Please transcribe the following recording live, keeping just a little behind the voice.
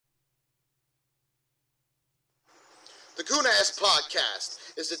The Coonass Podcast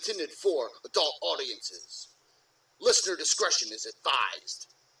is intended for adult audiences. Listener discretion is advised.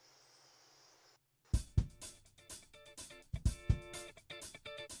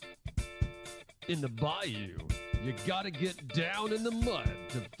 In the bayou, you gotta get down in the mud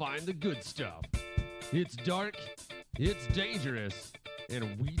to find the good stuff. It's dark, it's dangerous,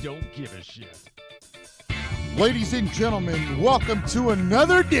 and we don't give a shit. Ladies and gentlemen, welcome to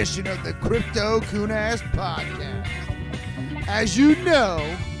another edition of the Crypto Coonass Podcast. As you know,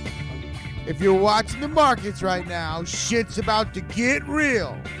 if you're watching the markets right now, shit's about to get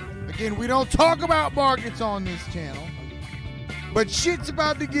real. Again, we don't talk about markets on this channel, but shit's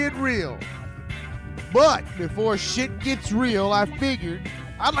about to get real. But before shit gets real, I figured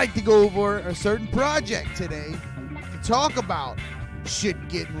I'd like to go over a certain project today to talk about shit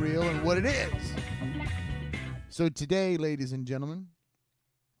getting real and what it is. So today, ladies and gentlemen,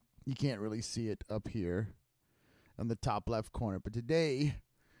 you can't really see it up here on the top left corner, but today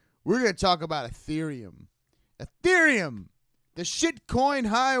we're going to talk about Ethereum. Ethereum, the shitcoin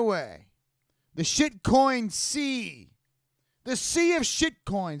highway, the shitcoin sea, the sea of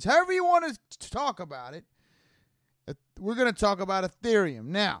shitcoins, however you want to talk about it. We're going to talk about Ethereum.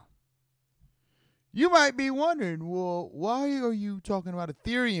 Now, you might be wondering, well, why are you talking about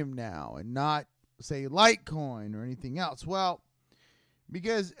Ethereum now and not, say, Litecoin or anything else? Well,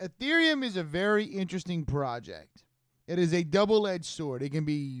 because Ethereum is a very interesting project. It is a double-edged sword. It can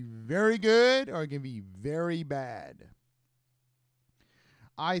be very good or it can be very bad.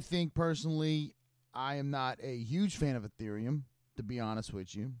 I think personally, I am not a huge fan of Ethereum, to be honest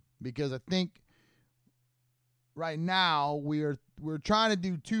with you, because I think right now we're trying to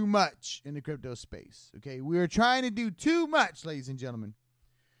do too much in the crypto space. Okay, we're trying to do too much, ladies and gentlemen.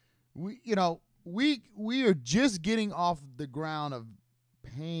 We are just getting off the ground of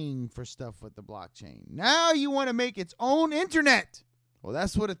paying for stuff with the blockchain. Now you want to make its own internet. Well,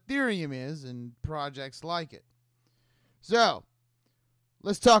 that's what Ethereum is and projects like it. So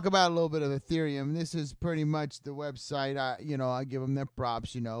let's talk about a little bit of Ethereum. This is pretty much the website. I give them their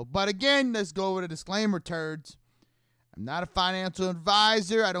props, But again, let's go over the disclaimer, turds. I'm not a financial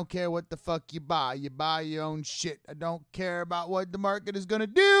advisor. I don't care what the fuck you buy. You buy your own shit. I don't care about what the market is going to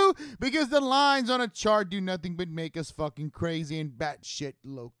do because the lines on a chart do nothing but make us fucking crazy and batshit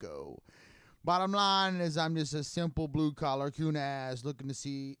loco. Bottom line is I'm just a simple blue-collar Coonass looking to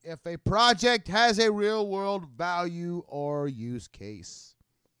see if a project has a real-world value or use case.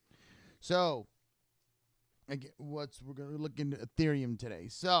 So, again, we're going to look into Ethereum today.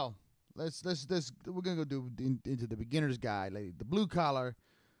 So, we're going to go into the beginner's guide, the blue-collar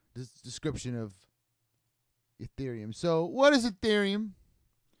description of Ethereum. So, what is Ethereum?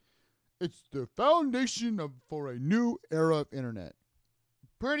 It's the foundation for a new era of internet.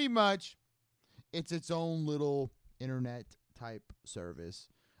 Pretty much, it's its own little internet type service.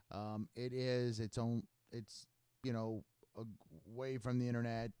 It's away from the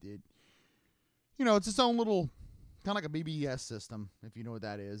internet. It's its own little, kind of like a BBS system, if you know what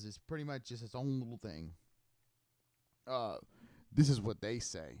that is. It's pretty much just its own little thing. This is what they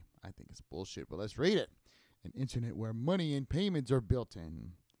say. I think it's bullshit, but let's read it. An internet where money and payments are built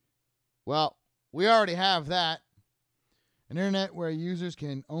in. Well, we already have that. An internet where users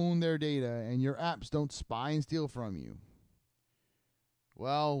can own their data and your apps don't spy and steal from you.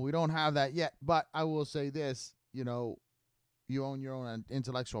 Well, we don't have that yet, but I will say this, you own your own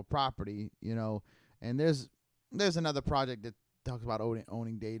intellectual property, and there's another project that talks about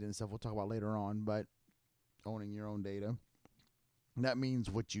owning data and stuff we'll talk about later on, but owning your own data, that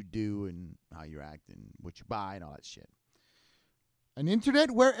means what you do and how you act and what you buy and all that shit. An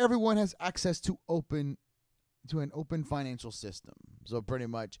internet where everyone has access to an open financial system. So pretty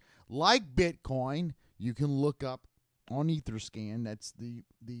much like Bitcoin, you can look up on Etherscan. That's the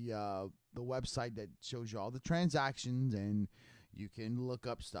website that shows you all the transactions and you can look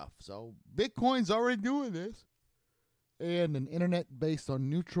up stuff. So Bitcoin's already doing this. And an internet based on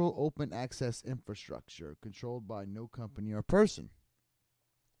neutral open access infrastructure controlled by no company or person.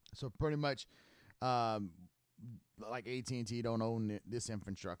 So pretty much like AT&T don't own this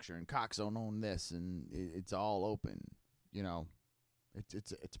infrastructure and Cox don't own this, and it's all open.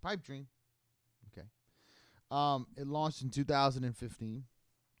 It's a pipe dream. Okay. It launched in 2015.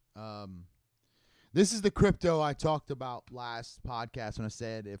 This is the crypto I talked about last podcast when I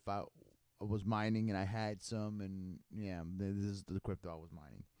said if I was mining and I had some, and yeah, this is the crypto I was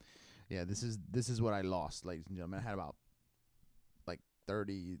mining. Yeah, this is what I lost, ladies and gentlemen. I had about like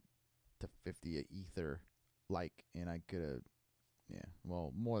 30 to 50 ether, and I could have,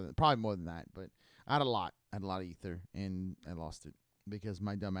 probably more than that, but I had a lot of ether, and I lost it because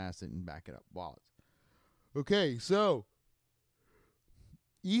my dumb ass didn't back it up wallets. Okay, so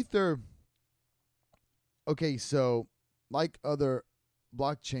Ether. Okay, so like other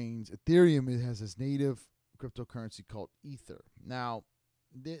blockchains, Ethereum has this native cryptocurrency called Ether. Now,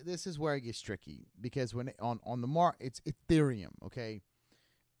 this is where it gets tricky because when on the market, it's Ethereum. Okay,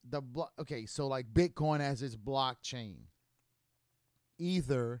 so like Bitcoin has its blockchain.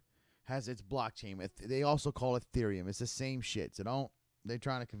 Ether has its blockchain. They also call it Ethereum. It's the same shit. So they're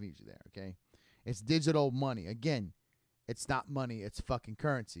trying to confuse you there. Okay, it's digital money. Again, it's not money. It's fucking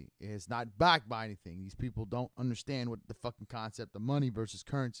currency. It's not backed by anything. These people don't understand what the fucking concept of money versus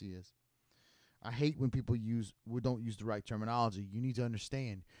currency is. I hate when people don't use the right terminology. You need to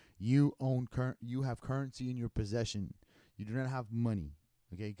understand. You have currency in your possession. You do not have money.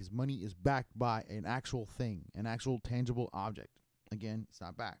 Okay, because money is backed by an actual thing, an actual tangible object. Again, it's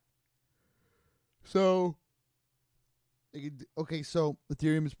not backed. So, so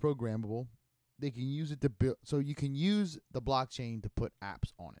Ethereum is programmable. They can use it to build. So you can use the blockchain to put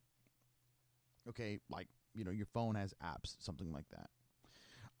apps on it. Okay, like your phone has apps, something like that.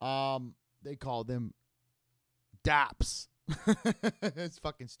 They call them dApps. It's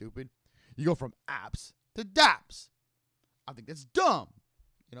fucking stupid. You go from apps to dApps. I think that's dumb.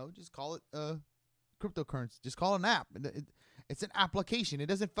 Just call it cryptocurrency. Just call it an app. It's an application. It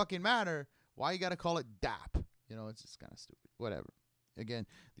doesn't fucking matter why you got to call it dApp. It's just kind of stupid. Whatever. Again,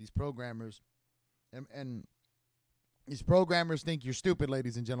 these programmers and these programmers think you're stupid,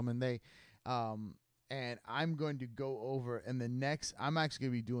 ladies and gentlemen. And I'm going to go over in the next. I'm actually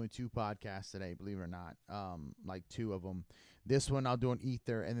going to be doing 2 podcasts today, believe it or not. Like 2 of them. This one I'll do on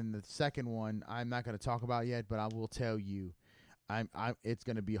Ether, and then the second one I'm not going to talk about yet, but I will tell you. It's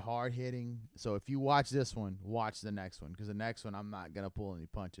going to be hard hitting. So if you watch this one, watch the next one, because the next one I'm not going to pull any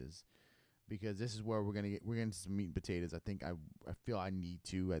punches, because this is where we're going to some meat and potatoes. I think I feel I need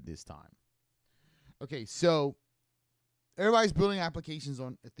to at this time. Okay, so everybody's building applications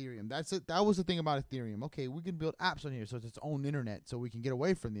on Ethereum. That's it. That was the thing about Ethereum. Okay, we can build apps on here, so it's its own internet, so we can get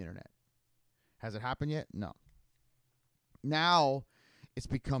away from the internet. Has it happened yet? No. Now it's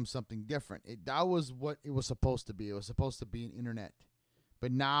become something different. That was what it was supposed to be. It was supposed to be an internet,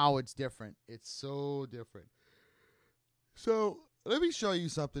 but now it's different. It's so different. So let me show you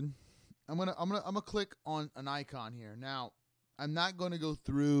something. I'm gonna click on an icon here. Now, I'm not gonna go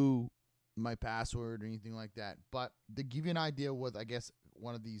through my password or anything like that, but to give you an idea what I guess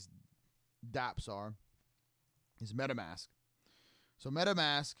one of these dApps is MetaMask. So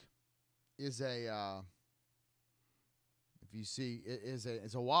MetaMask is if you see,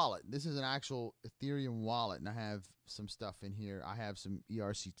 it's a wallet. This is an actual Ethereum wallet, and I have some stuff in here. I have some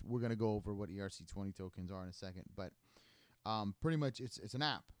ERC. We're gonna go over what ERC20 tokens are in a second, but pretty much it's an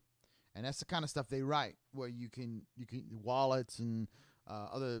app, and that's the kind of stuff they write, where you can wallets and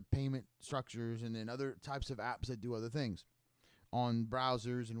other payment structures, and then other types of apps that do other things on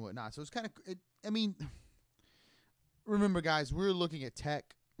browsers and whatnot. So it's kind of, remember, guys, we're looking at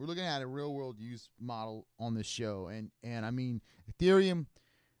tech. We're looking at a real world use model on this show. And I mean, Ethereum,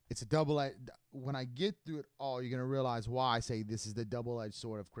 it's a double-edged. When I get through it all, you're going to realize why I say this is the double-edged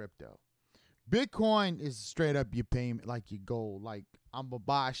sword of crypto. Bitcoin is straight up your payment, like your gold. Like, I'm going to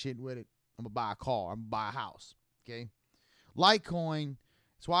buy shit with it. I'm going to buy a car. I'm going to buy a house. Okay? Litecoin,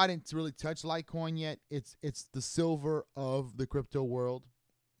 that's why I didn't really touch Litecoin yet. It's the silver of the crypto world.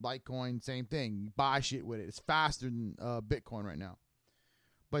 Litecoin, same thing. You buy shit with it. It's faster than Bitcoin right now.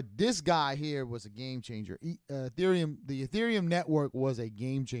 But this guy here was a game changer. Ethereum, the Ethereum network was a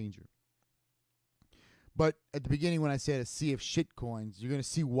game changer. But at the beginning, when I said a sea of shit coins, you're going to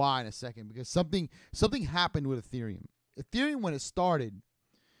see why in a second, because something happened with Ethereum. Ethereum, when it started,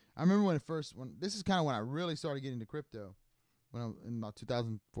 I remember when this is kind of when I really started getting into crypto, in about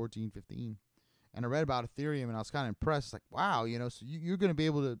 2014, 15, and I read about Ethereum, and I was kind of impressed. Like, wow, so you're going to be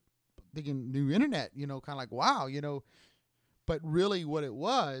able to thinking new internet, kind of like, wow, But really, what it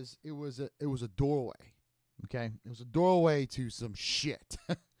was a doorway. Okay, it was a doorway to some shit.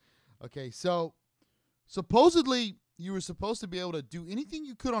 Okay, so supposedly you were supposed to be able to do anything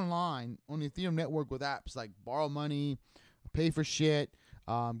you could online on the Ethereum network with apps like borrow money, pay for shit,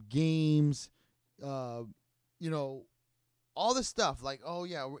 games, all this stuff. Like, oh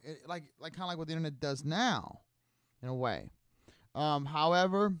yeah, like kind of like what the internet does now, in a way.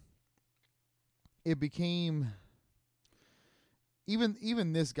 However, it became.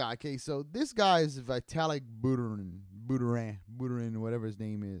 Even this guy, okay, so this guy is Vitalik Buterin, whatever his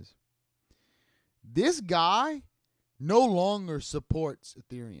name is. This guy no longer supports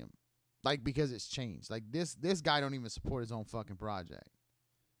Ethereum, like, because it's changed. Like, this guy don't even support his own fucking project.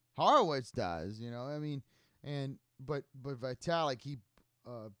 Horowitz does, but Vitalik,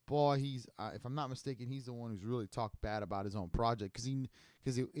 boy, he's if I'm not mistaken, he's the one who's really talked bad about his own project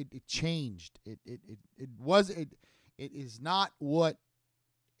because it changed. It is not what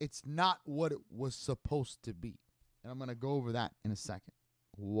it was supposed to be, and I'm gonna go over that in a second.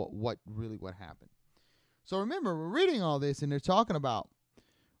 What happened? So remember, we're reading all this, and they're talking about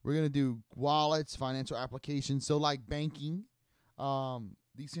we're gonna do wallets, financial applications, so like banking,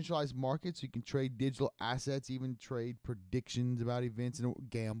 decentralized markets. You can trade digital assets, even trade predictions about events, and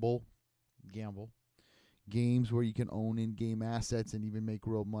gamble, games where you can own in-game assets and even make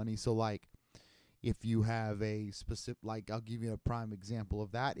real money. So like, if you have a specific, like I'll give you a prime example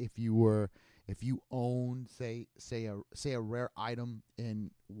of that. If you own say a rare item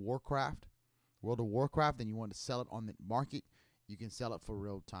in World of Warcraft, and you want to sell it on the market, you can sell it for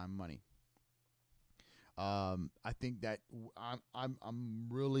real-time money. I think that I'm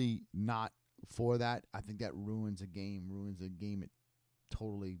really not for that. I think that ruins a game. It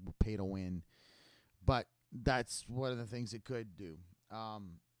totally pay to win. But that's one of the things it could do.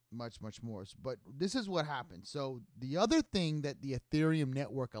 Much more. But this is what happened. So the other thing that the Ethereum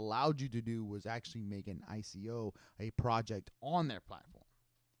network allowed you to do was actually make an ICO, a project on their platform.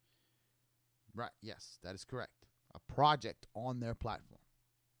 Right. Yes, that is correct. A project on their platform.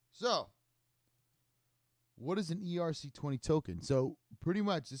 So what is an ERC20 token? So pretty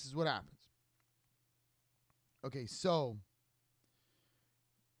much this is what happens. Okay, so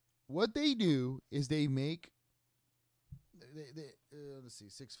what they do is they make let's see,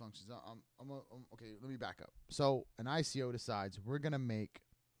 6 functions. Okay, let me back up. So an ICO decides we're going to make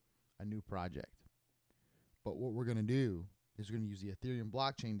a new project. But what we're going to do is we're going to use the Ethereum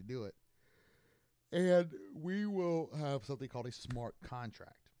blockchain to do it. And we will have something called a smart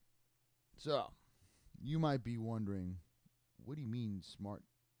contract. So you might be wondering, what do you mean smart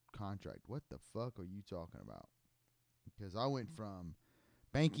contract? What the fuck are you talking about? Because I went from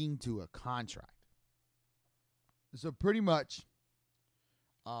banking to a contract. So pretty much,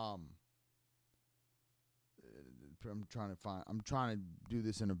 I'm trying to do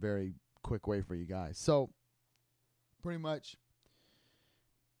this in a very quick way for you guys. So pretty much,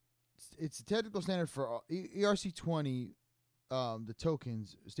 it's a technical standard for ERC20, the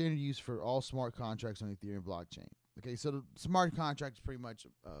tokens, standard use for all smart contracts on the Ethereum blockchain. Okay, so the smart contract is pretty much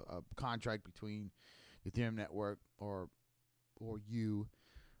a contract between the Ethereum network or you,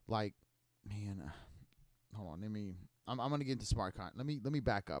 like, man. Hold on, I'm gonna get into smart contracts. Let me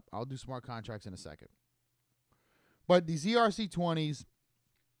back up. I'll do smart contracts in a second. But these ERC20s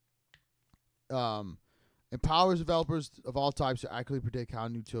empowers developers of all types to accurately predict how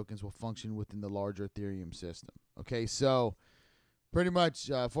new tokens will function within the larger Ethereum system. Okay, so pretty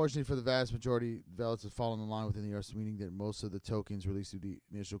much, fortunately for the vast majority, developers have fallen in line within the ERC, meaning that most of the tokens released through the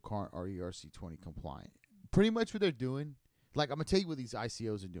initial current are ERC20 compliant. Pretty much what they're doing, like I'm gonna tell you what these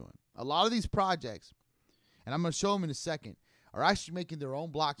ICOs are doing. A lot of these projects, and I'm going to show them in a second, are actually making their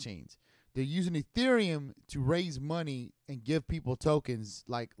own blockchains. They're using Ethereum to raise money and give people tokens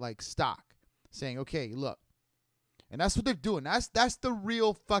like stock, saying, okay, look. And that's what they're doing. That's the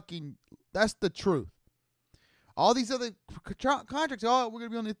real fucking, that's the truth. All these other contracts, we're going to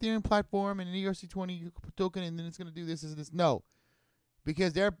be on the Ethereum platform and an ERC20 token, and then it's going to do this and this. No.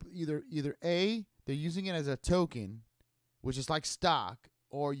 Because they're either A, they're using it as a token, which is like stock,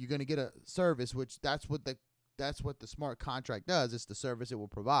 or you're going to get a service, which that's what the smart contract does. It's the service it will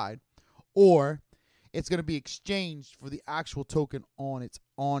provide, or it's going to be exchanged for the actual token on its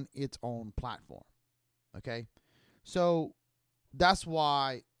own platform. Okay, so that's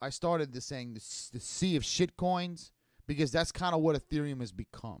why I started this saying the sea of shit coins, because that's kind of what Ethereum has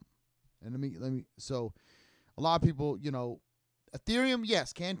become. And let me. So a lot of people, Ethereum,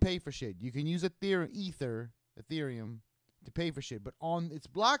 yes, can pay for shit. You can use Ethereum to pay for shit, but on its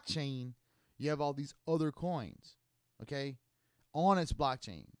blockchain, you have all these other coins, okay, on its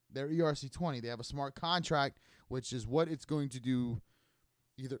blockchain. They're ERC20. They have a smart contract, which is what it's going to do.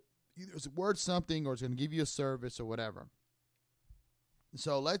 Either it's worth something, or it's going to give you a service or whatever.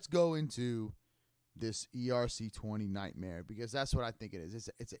 So let's go into this ERC20 nightmare, because that's what I think it is.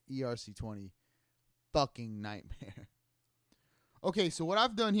 It's an ERC20 fucking nightmare. Okay, so what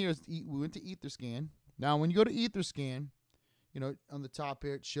I've done here is we went to Etherscan. Now, when you go to Etherscan, on the top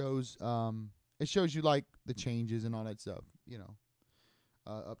here, it shows you like the changes and all that stuff,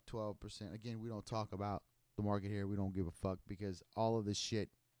 up 12%. Again, we don't talk about the market here. We don't give a fuck, because all of this shit,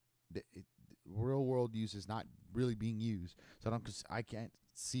 real world use is not really being used. So I can't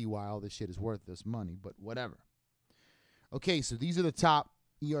see why all this shit is worth this money, but whatever. Okay, so these are the top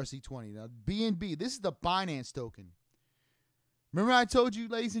ERC20. Now, BNB, this is the Binance token. Remember I told you,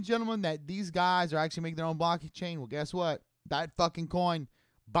 ladies and gentlemen, that these guys are actually making their own blockchain? Well, guess what? that fucking coin,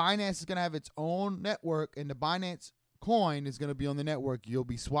 Binance is going to have its own network, and the Binance coin is going to be on the network. You'll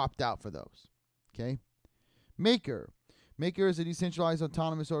be swapped out for those. Okay? Maker. Maker is a decentralized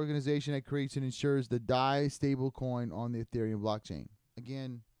autonomous organization that creates and ensures the DAI stablecoin on the Ethereum blockchain.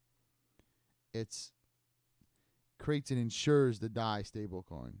 Again, it's creates and ensures the DAI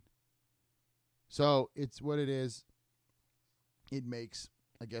stablecoin. So it's what it is. It makes,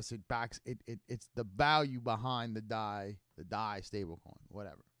 I guess it backs it. It's the value behind the DAI stablecoin,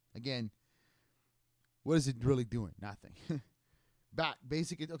 whatever. Again, what is it really doing? Nothing.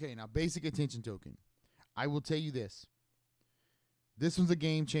 Basic attention token. I will tell you this. This one's a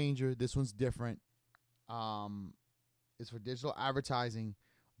game changer. This one's different. It's for digital advertising,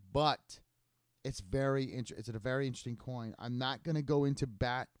 but it's a very interesting coin. I'm not going to go into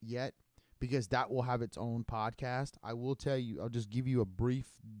BAT yet because that will have its own podcast. I will tell you, I'll just give you a brief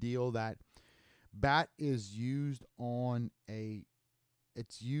deal that BAT is used on a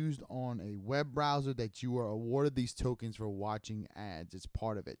web browser that you are awarded these tokens for watching ads. It's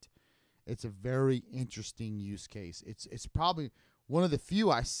part of it. It's a very interesting use case. It's probably one of the few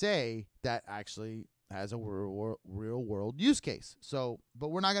I say that actually has a real world use case. So, but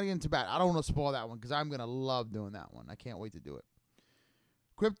we're not going to get into BAT. I don't want to spoil that one because I'm going to love doing that one. I can't wait to do it.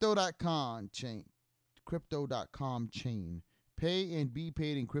 Crypto.com chain. Pay and be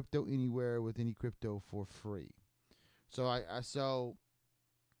paid in crypto anywhere with any crypto for free. So so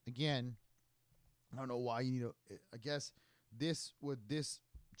again, I don't know why you need I guess what this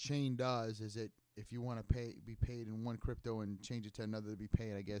chain does is it, if you want to be paid in one crypto and change it to another to be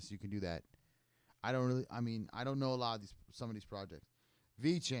paid, I guess you can do that. I don't know a lot of some of these projects.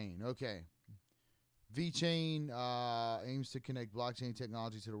 VeChain, okay. VeChain aims to connect blockchain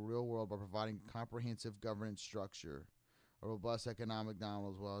technology to the real world by providing comprehensive governance structure, a robust economic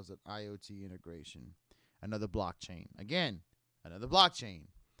model, as well as an IoT integration. Another blockchain. Again, another blockchain.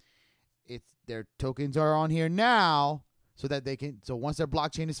 Their tokens are on here now so that they can. So once their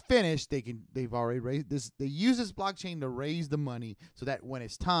blockchain is finished, they've already raised this. They use this blockchain to raise the money so that when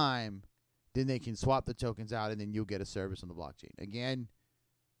it's time, then they can swap the tokens out and then you'll get a service on the blockchain. Again,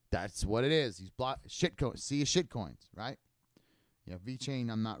 that's what it is. These shit coins, right? Yeah,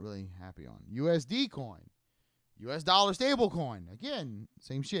 VeChain I'm not really happy on. USD coin. US dollar stable coin. Again,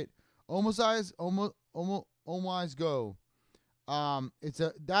 same shit. Omawise Go.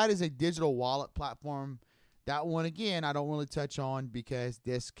 That is a digital wallet platform. That one again I don't really touch on because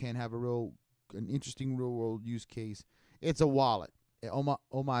this can have an interesting real world use case. It's a wallet.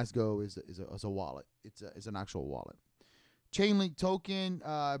 Omawise Go is a wallet. It's an actual wallet. Chainlink token,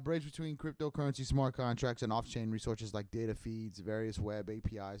 bridge between cryptocurrency smart contracts and off-chain resources like data feeds, various web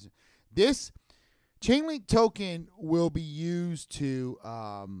APIs. This Chainlink token will be used to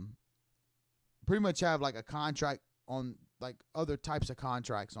pretty much have like a contract on like other types of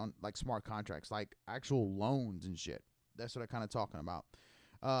contracts on like smart contracts, like actual loans and shit. That's what I'm kind of talking about.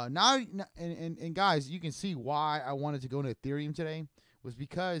 Now, guys, you can see why I wanted to go into Ethereum today was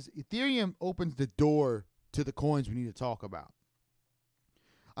because Ethereum opens the door to the coins we need to talk about.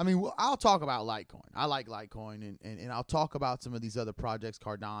 I mean, I'll talk about Litecoin. I like Litecoin, and I'll talk about some of these other projects,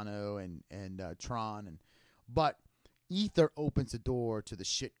 Cardano and Tron, but Ether opens the door to the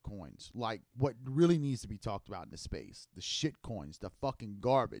shit coins, like what really needs to be talked about in the space, the shit coins, the fucking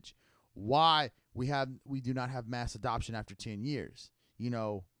garbage. Why we do not have mass adoption after 10 years.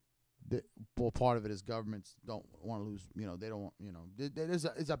 Part of it is governments don't want to lose. They don't want.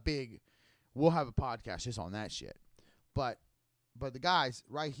 It's a big. We'll have a podcast just on that shit. But the guys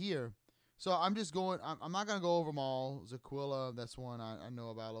right here. So I'm just going. I'm not gonna go over them all. Zaquilla, that's one I know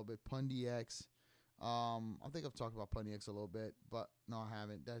about a little bit. PundyX. I think I've talked about PundyX a little bit, but no, I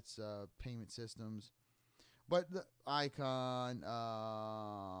haven't. That's payment systems. But the Icon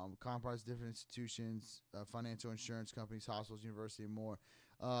comprise different institutions, financial insurance companies, hospitals, university, and more.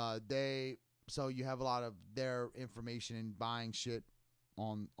 So you have a lot of their information and buying shit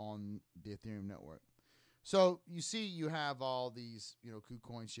on the Ethereum network. So you see, you have all these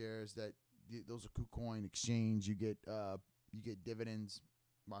KuCoin shares that those are KuCoin exchange. You get dividends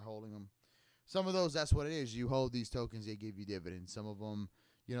by holding them. Some of those, that's what it is. You hold these tokens, they give you dividends. Some of them,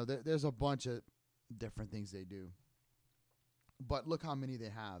 there's a bunch of different things they do. But look how many they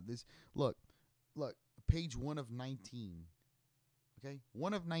have. Look, page 1 of 19. Okay,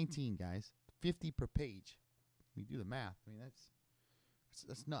 1 of 19, guys. 50 per page. We do the math. I mean,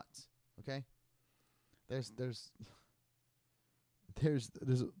 that's nuts. Okay, there's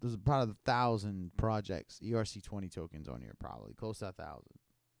about 1,000 projects, ERC20 tokens on here, probably close to 1,000,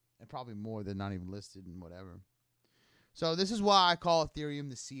 and probably more. They're not even listed and whatever. So this is why I call Ethereum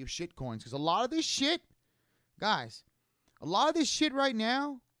the sea of shit coins, because a lot of this shit, guys, A lot of this shit right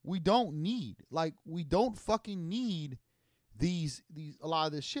now, we don't need. Like, we don't fucking need a lot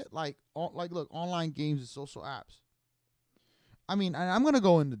of this shit. Like look, online games and social apps. I mean, and I'm gonna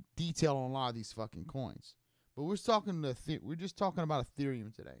go into detail on a lot of these fucking coins, but we're just talking about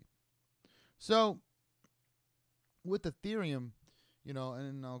Ethereum today. So with Ethereum, and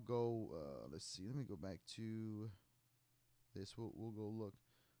then I'll go. Let's see. Let me go back to this. We'll go look.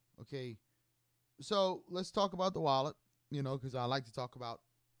 Okay, so let's talk about the wallet. Because I like to talk about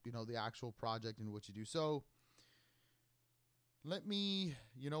the actual project and what you do. So let me.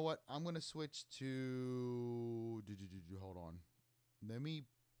 You know what? I'm gonna switch to. Hold on. Let me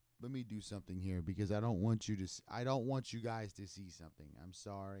do something here because I don't want you guys to see something. I'm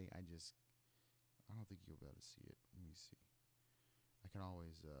sorry. I don't think you'll be able to see it. Let me see. I can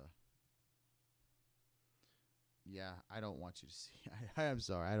always yeah, I don't want you to see. I'm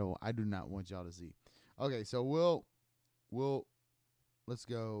sorry. I do not want y'all to see. Okay, so let's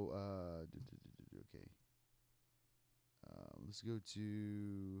go okay. Let's go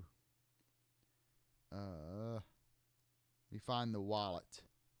to we find the wallet.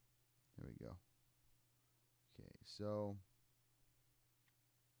 There we go. Okay, so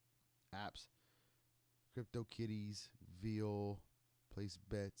apps, CryptoKitties, Veal, place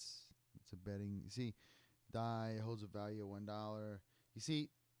bets. It's a betting. You see, DAI holds a value of $1. You see,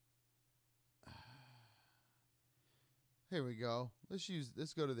 here we go.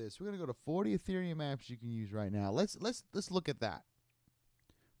 Let's go to this. We're gonna go to 40 Ethereum apps you can use right now. Let's look at that.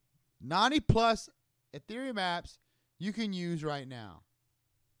 90 plus Ethereum apps you can use right now.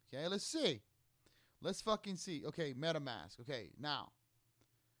 Okay, let's see. Let's fucking see. Okay, MetaMask. Okay, now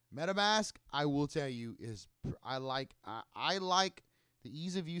MetaMask, I will tell you, I like the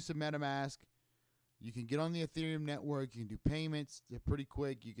ease of use of MetaMask. You can get on the Ethereum network. You can do payments. They're pretty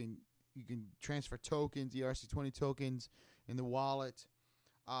quick. You can transfer tokens, ERC20 tokens in the wallet.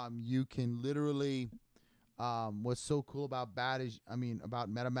 You can literally. What's so cool about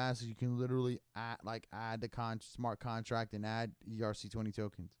MetaMask is you can literally add the smart contract and add ERC20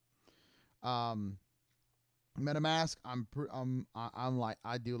 tokens. MetaMask,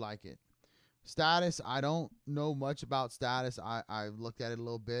 I do like it. Status, I don't know much about Status. I've looked at it a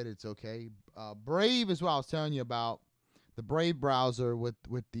little bit. It's okay. Brave is what I was telling you about. The Brave browser with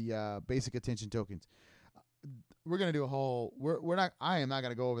the basic attention tokens. We're gonna do a whole. I am not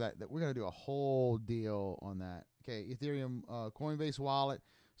gonna go over that. We're gonna do a whole deal on that. Okay, Ethereum Coinbase wallet.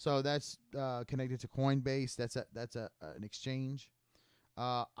 So that's connected to Coinbase. That's an exchange.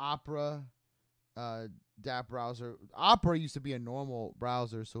 Opera, DApp browser. Opera used to be a normal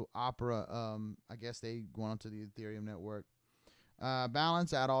browser, so Opera. I guess they went onto the Ethereum network.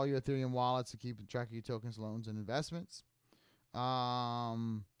 Balance. Add all your Ethereum wallets to keep track of your tokens, loans, and investments.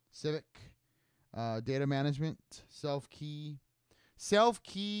 Civic. Data management, self-key.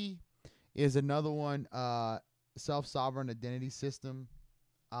 Self-key is another one. Self-sovereign identity system.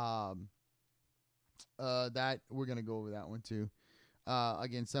 That we're gonna go over that one too.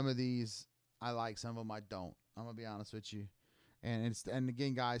 Again, some of these I like, some of them I don't. I'm gonna be honest with you. And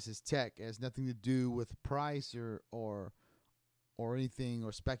again, guys, it's tech. It has nothing to do with price or anything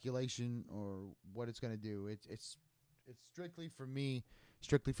or speculation or what it's gonna do. It's strictly for me.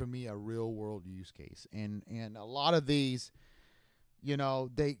 A real world use case, and a lot of these,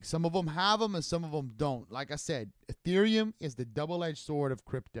 some of them have them and some of them don't. Like I said, Ethereum is the double-edged sword of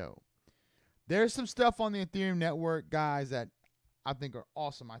crypto. There's some stuff on the Ethereum network, guys, that I think are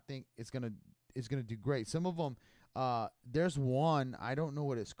awesome. I think it's gonna do great. Some of them, there's one, I don't know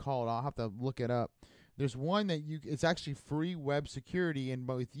what it's called. I'll have to look it up. There's one that it's actually free web security, and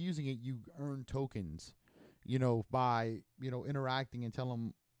with using it, you earn tokens. By, interacting and tell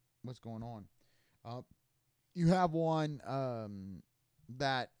them what's going on. You have one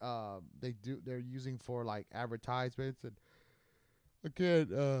that they're using for like advertisements and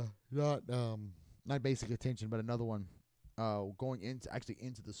again, not basic attention, but another one going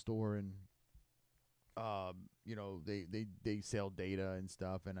into the store and they sell data and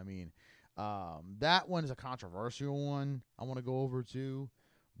stuff, and I mean that one is a controversial one I want to go over too.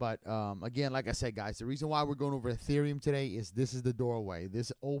 But again, like I said, guys, the reason why we're going over Ethereum today is this is the doorway.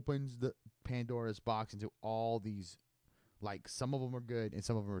 This opens the Pandora's box into all these, like some of them are good and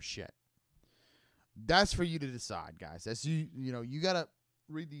some of them are shit. That's for you to decide, guys. That's you got to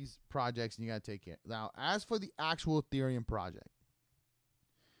read these projects and you got to take it. Now, as for the actual Ethereum project,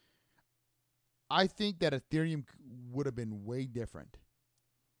 I think that Ethereum would have been way different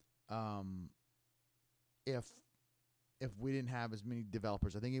if we didn't have as many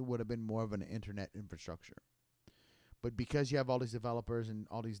developers. I think it would have been more of an internet infrastructure. But because you have all these developers and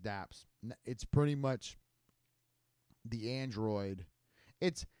all these dApps, it's pretty much the Android.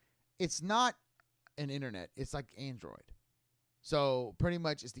 It's not an internet. It's like Android. So pretty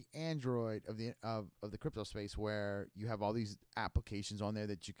much it's the Android of the crypto space, where you have all these applications on there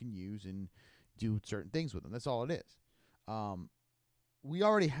that you can use and do certain things with them. That's all it is. We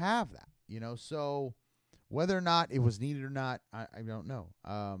already have that, so whether or not it was needed or not, I don't know.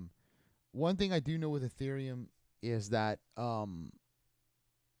 One thing I do know with Ethereum is that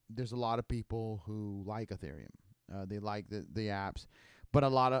there's a lot of people who like Ethereum. They like the apps, but a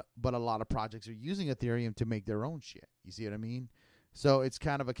lot of projects are using Ethereum to make their own shit. You see what I mean? So it's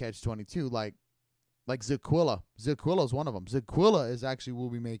kind of a catch-22. Like Zquilla. Zquilla is one of them. Zquilla is actually will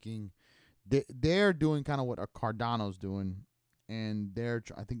be making. They're doing kind of what Cardano's doing, and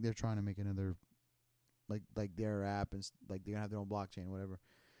I think they're trying to make another like their app, and like they're gonna have their own blockchain or whatever.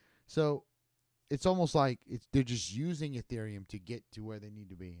 So it's almost like they're just using Ethereum to get to where they need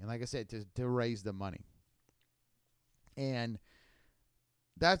to be, and like I said, to raise the money. And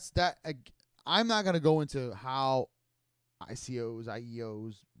that's that. I'm not gonna go into how ICOs,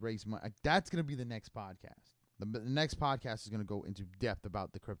 IEOs raise money. That's gonna be the next podcast. The next podcast is gonna go into depth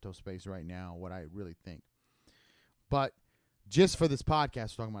about the crypto space right now, what I really think. But just for this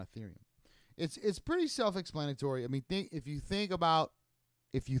podcast, we're talking about Ethereum. It's pretty self-explanatory. I mean, if you think about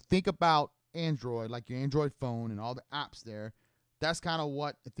Android, like your Android phone and all the apps there, that's kind of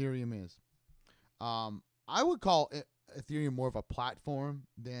what Ethereum is. I would call Ethereum more of a platform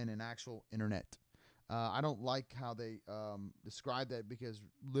than an actual internet. I don't like how they describe that, because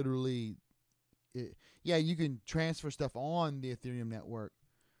literally, you can transfer stuff on the Ethereum network,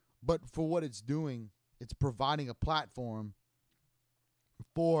 but for what it's doing, it's providing a platform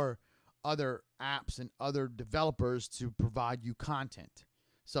for other apps and other developers to provide you content.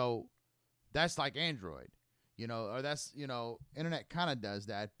 So that's like Android, or that's, internet kind of does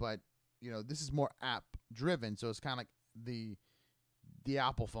that, but this is more app driven. So it's kind of like the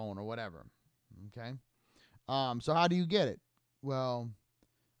Apple phone or whatever. Okay. So how do you get it? Well,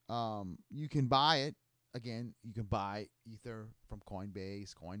 you can buy it. Again, you can buy Ether from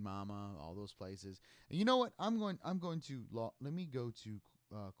Coinbase, CoinMama, all those places. And you know what? I'm going to let me go to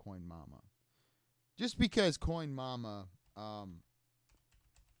CoinMama. Just because CoinMama, I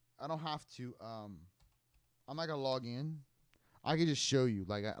don't have to. I'm not gonna log in. I can just show you.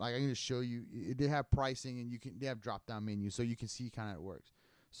 I can just show you. They have pricing, and they have drop down menus, so you can see kind of how it works.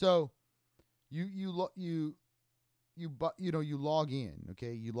 So you log in.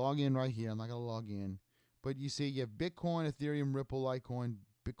 Okay, you log in right here. I'm not gonna log in, but you see you have Bitcoin, Ethereum, Ripple, Litecoin,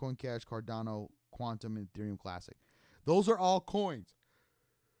 Bitcoin Cash, Cardano, Quantum, and Ethereum Classic. Those are all coins.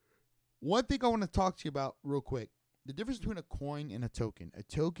 One thing I want to talk to you about real quick. The difference between a coin and a token. A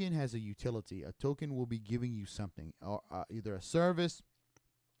token has a utility. A token will be giving you something, or either a service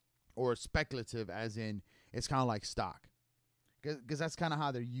or speculative, as in it's kind of like stock. Because that's kind of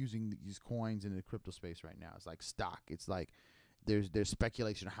how they're using these coins in the crypto space right now. It's like stock. It's like there's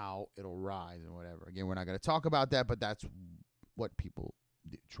speculation how it'll rise and whatever. Again, we're not going to talk about that, but that's what people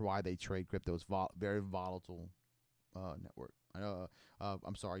why they trade crypto. It's very volatile network.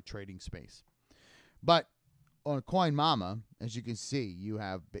 Trading space. But on CoinMama, as you can see, you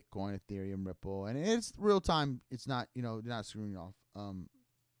have Bitcoin, Ethereum, Ripple, and it's real time. It's not, they're not screwing you off.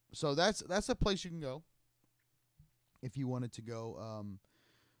 So that's a place you can go if you wanted to go.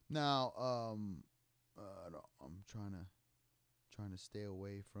 Now, I'm trying to stay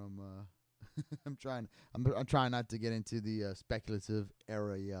away from. I'm trying not to get into the speculative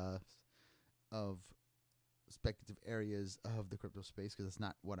areas of the crypto space, because it's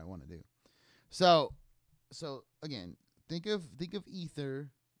not what I want to do. So again, think of Ether,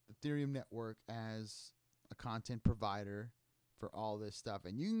 the Ethereum network, as a content provider for all this stuff.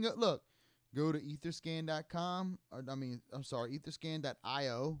 And you can go to etherscan.com,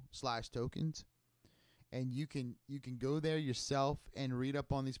 etherscan.io/tokens, and you can go there yourself and read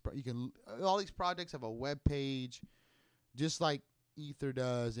up on these. All these projects have a web page, just like Ether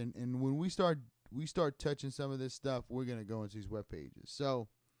does. And when we start touching some of this stuff, we're gonna go into these web pages. So,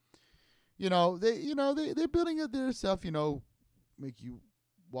 they're building up their stuff. Make you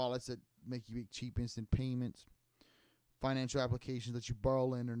wallets that make you make cheap instant payments, financial applications that you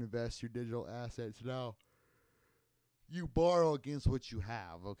borrow in or invest your digital assets. Now, you borrow against what you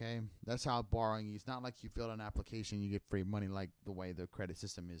have. Okay, that's how borrowing is. It's not like you fill out an application and you get free money like the way the credit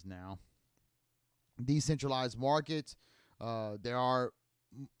system is now. Decentralized markets. There are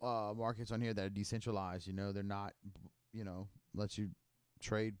markets on here that are decentralized. They're not. Let you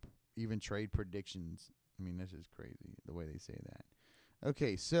trade predictions. I mean, that's just crazy the way they say that.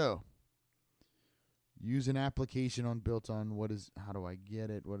 Okay, so use an application built on how do I get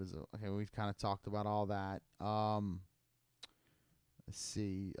it? What is it? Okay, we've kind of talked about all that. let's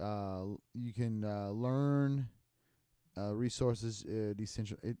see. You can learn resources.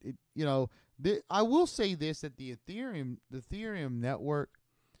 Decentral. I will say this, that the Ethereum network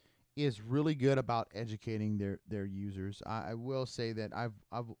is really good about educating their users. I will say that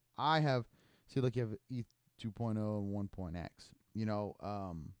I have. See, look, you have ETH 2.0 and 1.x.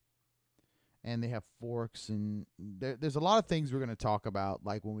 And they have forks, and there's a lot of things we're going to talk about,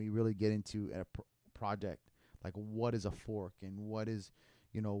 like when we really get into a project, like what is a fork and what is,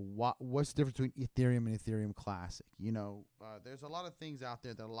 what's the difference between Ethereum and Ethereum Classic. There's a lot of things out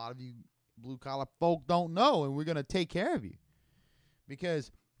there that a lot of you blue collar folk don't know, and we're going to take care of you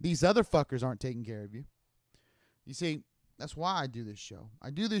because these other fuckers aren't taking care of you. You see, that's why I do this show.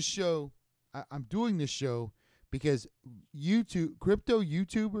 I'm doing this show because crypto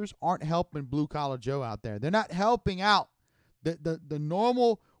YouTubers aren't helping blue collar Joe out there. They're not helping out the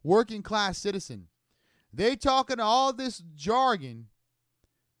normal working class citizen. They talking all this jargon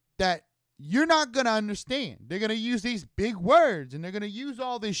that you're not going to understand. They're going to use these big words, and they're going to use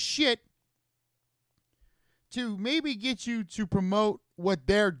all this shit to maybe get you to promote what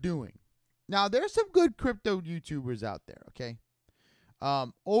they're doing. Now, there's some good crypto YouTubers out there, okay?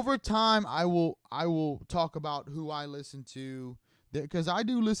 Over time, I will talk about who I listen to, because I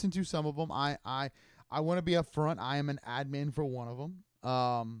do listen to some of them. I want to be upfront. I am an admin for one of them.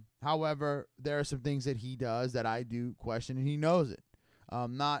 However, there are some things that he does that I do question, and he knows it.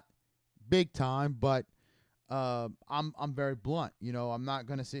 Not big time, but I'm very blunt. I'm not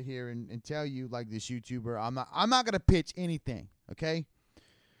gonna sit here and tell you like this YouTuber. I'm not gonna pitch anything. Okay.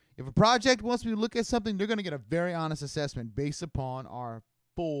 If a project wants me to look at something, they're going to get a very honest assessment based upon our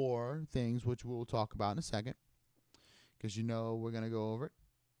 4 things, which we'll talk about in a second, because we're going to go over it.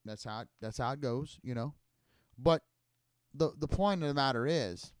 That's how it goes, But the point of the matter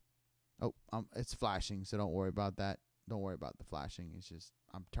is, it's flashing, so don't worry about that. Don't worry about the flashing. It's just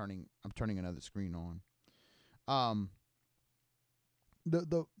I'm turning another screen on.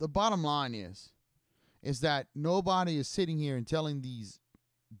 The bottom line is that nobody is sitting here and telling these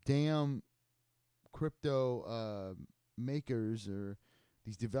damn crypto makers or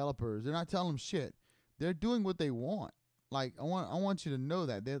these developers, they're not telling them shit. They're doing what they want. Like I want you to know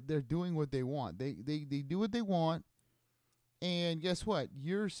that they're doing what they want. They do what they want, and guess what?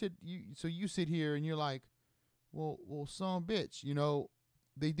 You sit here and you're like, well, son of a bitch.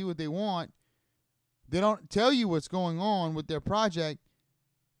 They do what they want. They don't tell you what's going on with their project,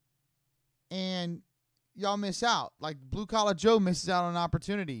 and y'all miss out. Like blue collar Joe misses out on an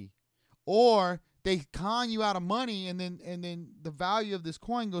opportunity, or they con you out of money, and then the value of this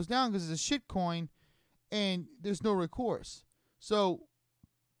coin goes down because it's a shit coin, and there's no recourse. So,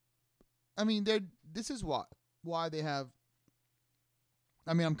 I mean, this is why they have.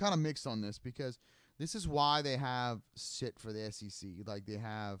 I mean, I'm kind of mixed on this because this is why they have shit for the SEC. Like they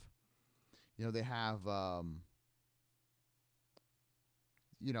have,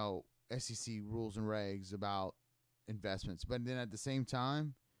 SEC rules and regs about investments. But then at the same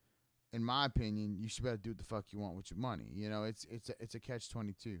time, in my opinion, you should better do what the fuck you want with your money. It's a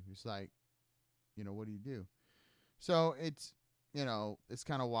catch-22. It's like, what do you do? So it's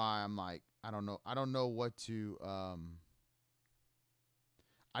kind of why I'm like, I don't know what to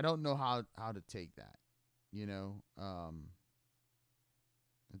I don't know how to take that, if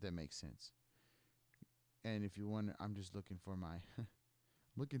that makes sense. And if you wonder, I'm just looking for my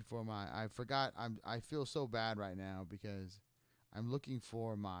I forgot. I feel so bad right now because I'm looking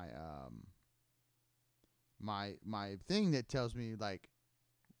for my my thing that tells me like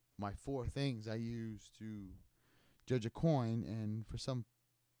my 4 things I use to judge a coin, and for some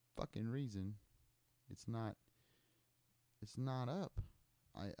fucking reason it's not up.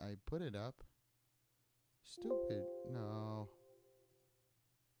 I put it up. Stupid. No.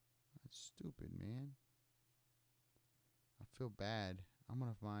 That's stupid, man. I feel bad. I'm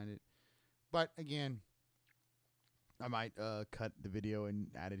going to find it. But again, I might cut the video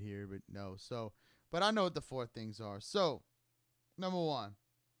and add it here, but no. But I know what the 4 things are. So, number 1.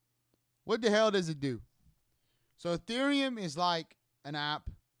 What the hell does it do? So, Ethereum is like an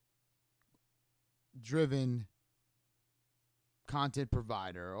app-driven content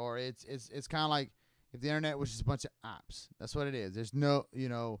provider, or it's kind of like if the internet was just a bunch of apps. That's what it is. There's no,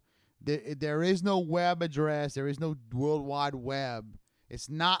 there is no web address. There is no World Wide Web. It's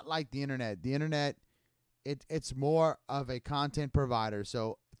not like the internet. The internet, it's more of a content provider.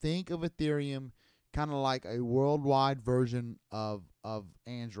 So think of Ethereum kind of like a worldwide version of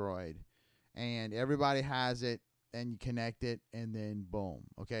Android, and everybody has it, and you connect it, and then boom.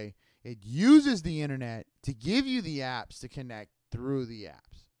 Okay, it uses the internet to give you the apps to connect through the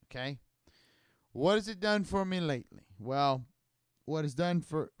apps. Okay, what has it done for me lately? Well, what it's done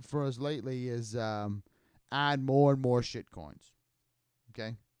for us lately is add more and more shit coins.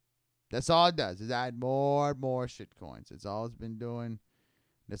 Okay? That's all it does, is add more and more shit coins. That's all it's been doing.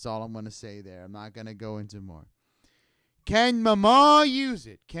 That's all I'm going to say there. I'm not going to go into more. Can mama use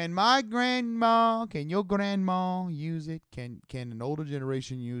it? Can my grandma, can your grandma use it? Can an older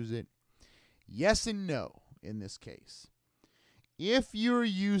generation use it? Yes and no in this case. If you're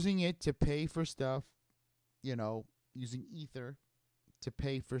using it to pay for stuff, using Ether to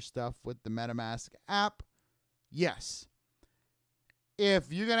pay for stuff with the MetaMask app, yes.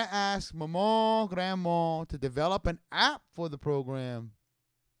 If you're going to ask mama, grandma to develop an app for the program,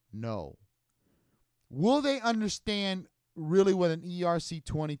 no. Will they understand really what an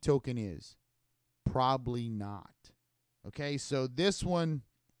ERC20 token is? Probably not. Okay, so this one,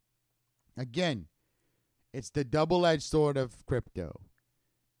 again, it's the double-edged sword of crypto.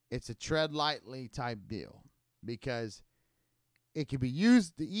 It's a tread lightly type deal because it can be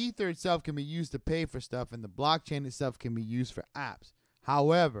used, the Ether itself can be used to pay for stuff, and the blockchain itself can be used for apps.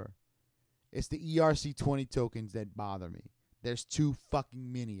 However, it's the ERC20 tokens that bother me. There's too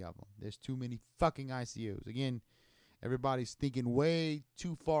fucking many of them. There's too many fucking ICOs. Again, everybody's thinking way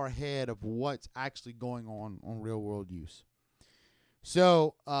too far ahead of what's actually going on real world use.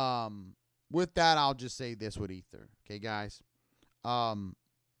 So, with that, I'll just say this with Ether. Okay, guys?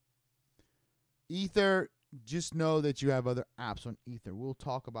 Ether, just know that you have other apps on Ether. We'll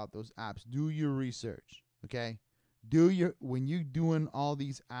talk about those apps. Do your research, okay? When you're doing all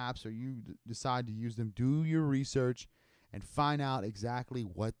these apps or you decide to use them, do your research and find out exactly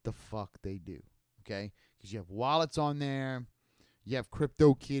what the fuck they do, okay? Because you have wallets on there. You have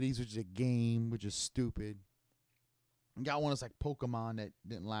Crypto Kitties, which is a game, which is stupid. You got one that's like Pokemon that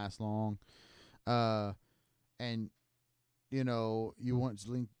didn't last long. And, you want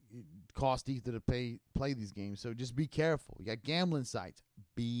to cost Ether to play these games. So just be careful. You got gambling sites.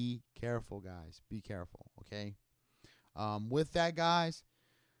 Be careful, guys. Be careful, okay? With that, guys,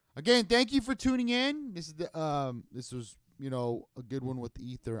 again, thank you for tuning in. This was, a good one with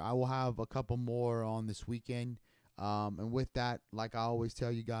Ether. I will have a couple more on this weekend. And with that, like I always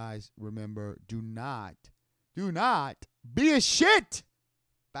tell you guys, remember, do not be a shit.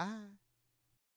 Bye.